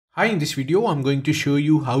Hi, in this video, I'm going to show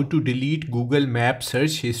you how to delete Google Maps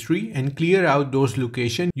search history and clear out those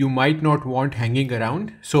locations you might not want hanging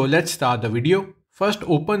around. So let's start the video. First,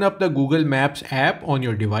 open up the Google Maps app on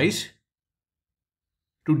your device.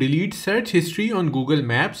 To delete search history on Google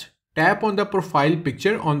Maps, tap on the profile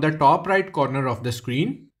picture on the top right corner of the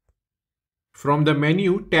screen. From the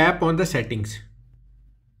menu, tap on the settings.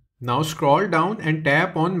 Now scroll down and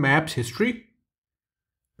tap on Maps History.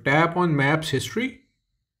 Tap on Maps History.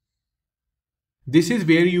 This is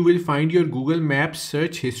where you will find your Google Maps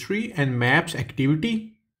search history and Maps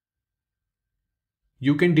activity.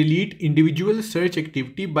 You can delete individual search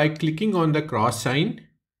activity by clicking on the cross sign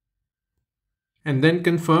and then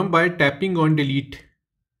confirm by tapping on delete.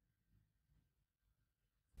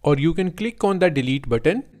 Or you can click on the delete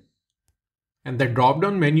button and the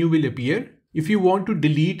drop-down menu will appear. If you want to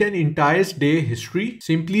delete an entire day history,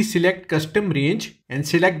 simply select custom range and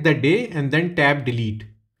select the day and then tap delete.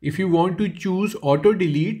 If you want to choose auto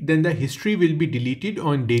delete, then the history will be deleted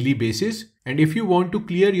on daily basis. And if you want to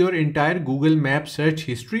clear your entire Google Maps search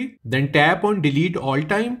history, then tap on delete all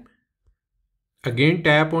time. Again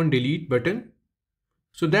tap on delete button.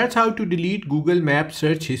 So that's how to delete Google Maps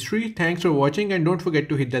search history. Thanks for watching and don't forget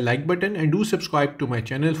to hit the like button and do subscribe to my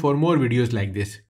channel for more videos like this.